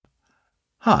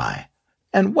Hi,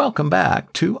 and welcome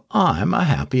back to I'm a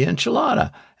Happy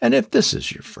Enchilada. And if this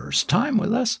is your first time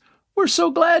with us, we're so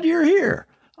glad you're here.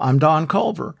 I'm Don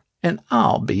Culver, and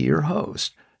I'll be your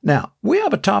host. Now, we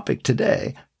have a topic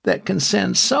today that can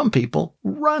send some people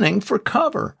running for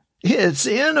cover. It's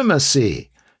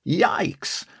intimacy.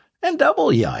 Yikes. And double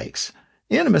yikes.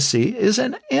 Intimacy is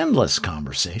an endless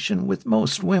conversation with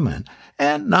most women,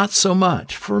 and not so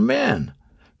much for men.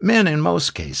 Men, in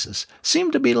most cases, seem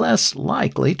to be less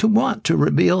likely to want to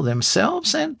reveal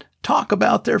themselves and talk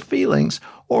about their feelings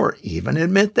or even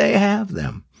admit they have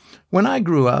them. When I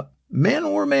grew up,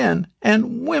 men were men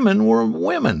and women were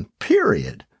women,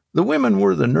 period. The women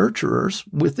were the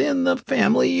nurturers within the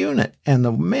family unit, and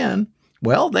the men,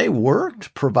 well, they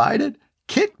worked, provided,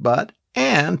 kicked butt,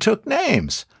 and took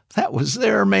names. That was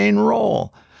their main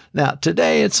role. Now,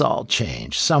 today it's all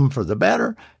changed, some for the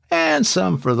better and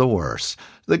some for the worse.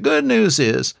 The good news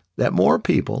is that more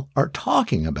people are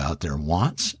talking about their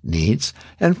wants, needs,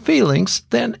 and feelings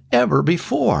than ever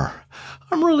before.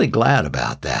 I'm really glad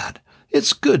about that.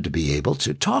 It's good to be able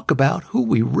to talk about who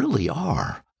we really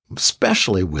are,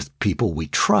 especially with people we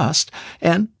trust,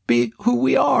 and be who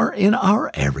we are in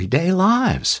our everyday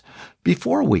lives.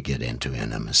 Before we get into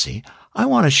intimacy, I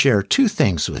want to share two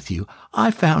things with you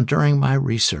I found during my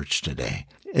research today.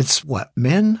 It's what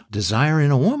men desire in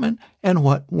a woman and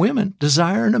what women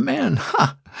desire in a man.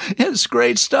 It's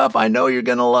great stuff. I know you're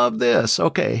going to love this.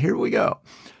 Okay, here we go.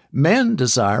 Men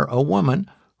desire a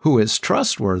woman who is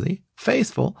trustworthy,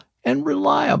 faithful, and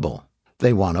reliable.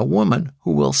 They want a woman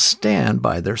who will stand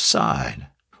by their side.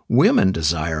 Women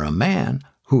desire a man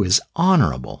who is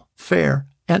honorable, fair,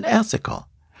 and ethical.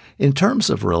 In terms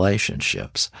of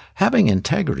relationships, having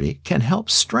integrity can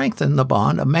help strengthen the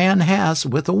bond a man has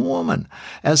with a woman,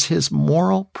 as his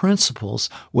moral principles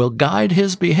will guide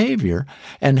his behavior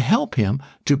and help him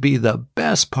to be the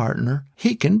best partner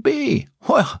he can be.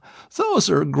 Well,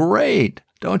 those are great,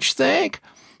 don't you think?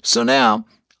 So now,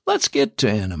 let's get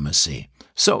to intimacy.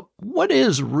 So, what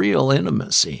is real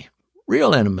intimacy?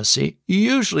 Real intimacy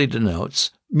usually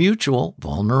denotes mutual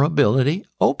vulnerability,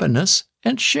 openness,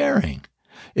 and sharing.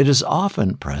 It is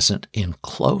often present in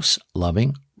close,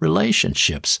 loving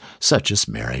relationships, such as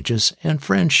marriages and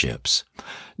friendships.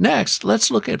 Next,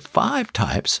 let's look at 5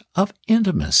 types of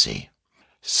intimacy.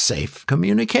 Safe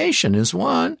communication is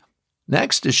one.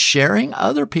 Next is sharing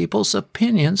other people's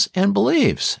opinions and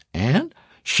beliefs, and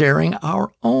sharing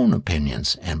our own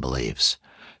opinions and beliefs,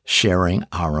 sharing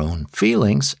our own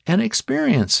feelings and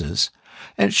experiences,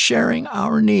 and sharing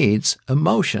our needs,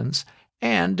 emotions,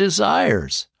 and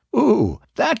desires. Ooh,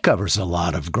 that covers a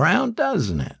lot of ground,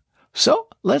 doesn't it? So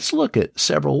let's look at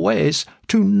several ways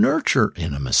to nurture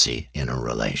intimacy in a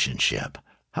relationship.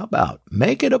 How about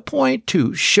make it a point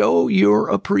to show your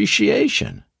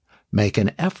appreciation? Make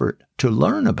an effort to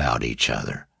learn about each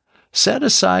other. Set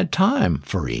aside time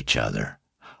for each other.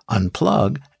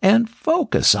 Unplug and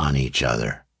focus on each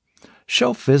other.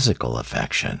 Show physical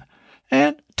affection.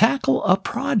 And tackle a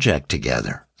project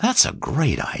together. That's a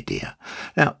great idea.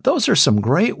 Now, those are some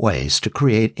great ways to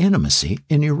create intimacy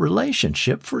in your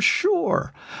relationship for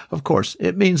sure. Of course,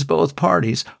 it means both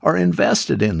parties are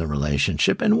invested in the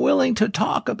relationship and willing to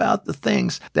talk about the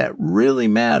things that really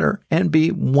matter and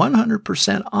be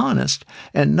 100% honest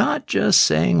and not just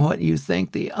saying what you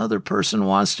think the other person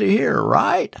wants to hear,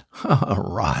 right?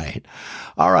 Right.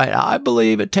 All right, I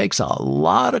believe it takes a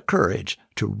lot of courage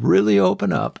to really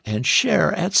open up and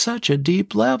share at such a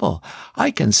deep level.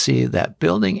 I can see that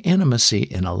building intimacy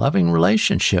in a loving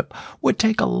relationship would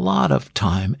take a lot of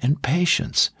time and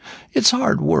patience. It's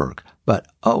hard work, but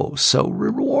oh, so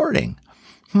rewarding.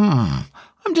 I'm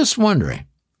just wondering,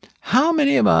 how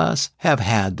many of us have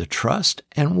had the trust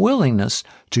and willingness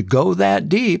to go that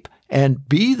deep and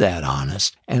be that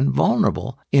honest and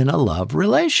vulnerable in a love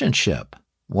relationship?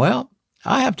 Well,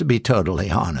 I have to be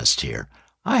totally honest here.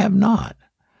 I have not.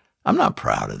 I'm not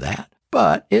proud of that,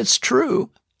 but it's true.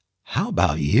 How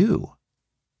about you?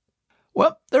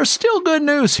 Well, there's still good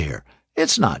news here.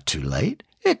 It's not too late.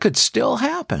 It could still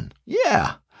happen.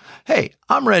 Yeah. Hey,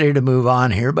 I'm ready to move on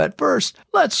here, but first,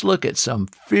 let's look at some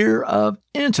fear of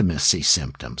intimacy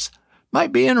symptoms.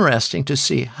 Might be interesting to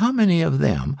see how many of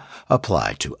them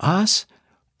apply to us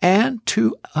and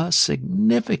to a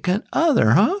significant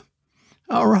other, huh?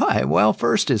 All right, well,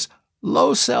 first is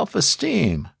low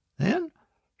self-esteem, then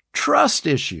trust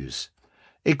issues,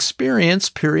 experience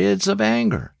periods of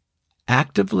anger,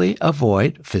 actively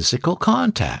avoid physical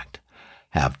contact,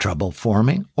 have trouble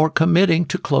forming or committing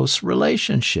to close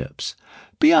relationships,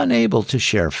 be unable to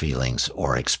share feelings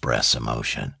or express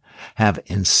emotion, have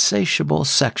insatiable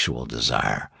sexual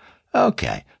desire.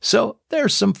 Okay, so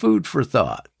there's some food for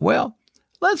thought. Well,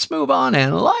 let's move on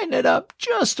and lighten it up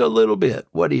just a little bit.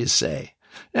 What do you say?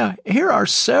 Now, here are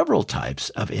several types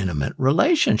of intimate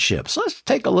relationships. Let's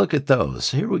take a look at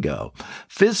those. Here we go.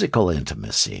 Physical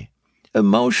intimacy,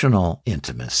 emotional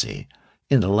intimacy,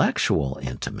 intellectual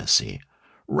intimacy,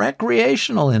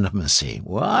 recreational intimacy.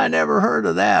 Well, I never heard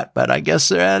of that, but I guess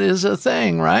that is a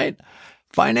thing, right?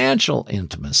 Financial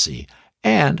intimacy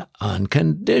and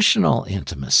unconditional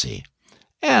intimacy.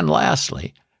 And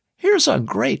lastly, here's a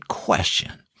great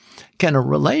question. Can a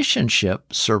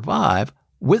relationship survive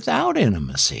without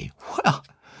intimacy? Well,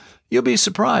 you'll be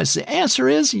surprised. The answer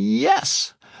is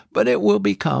yes, but it will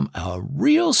become a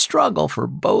real struggle for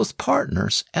both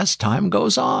partners as time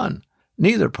goes on.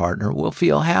 Neither partner will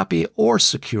feel happy or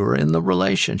secure in the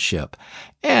relationship.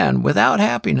 And without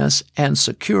happiness and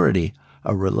security,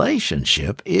 a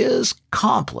relationship is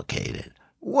complicated.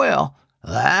 Well,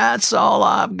 that's all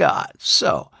I've got.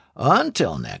 So,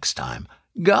 until next time,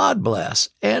 God bless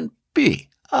and be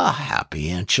a happy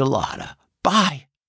enchilada. Bye.